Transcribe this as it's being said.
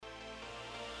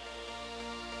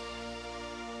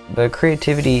But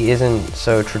creativity isn't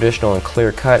so traditional and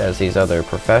clear-cut as these other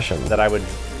professions. That I would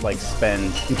like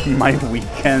spend my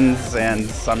weekends and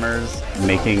summers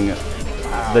making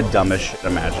the dumbest shit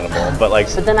imaginable.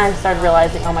 But then I started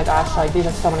realizing, oh my gosh, like these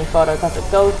are so many photos I have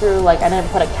to go through. Like I didn't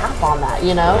put a cap on that,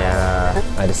 you know? Yeah.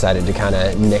 I decided to kind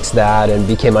of nix that and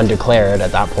became undeclared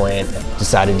at that point.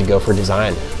 Decided to go for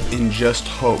design. In just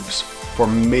hopes for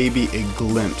maybe a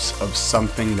glimpse of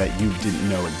something that you didn't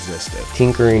know existed.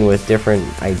 Tinkering with different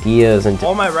ideas and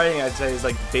all my writing, I'd say, is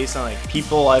like based on like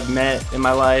people I've met in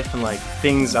my life and like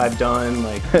things I've done.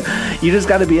 Like you just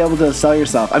got to be able to sell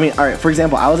yourself. I mean, all right, for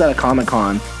example, I was at a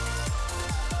Comic-Con.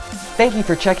 Thank you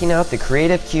for checking out the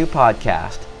Creative Q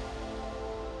podcast.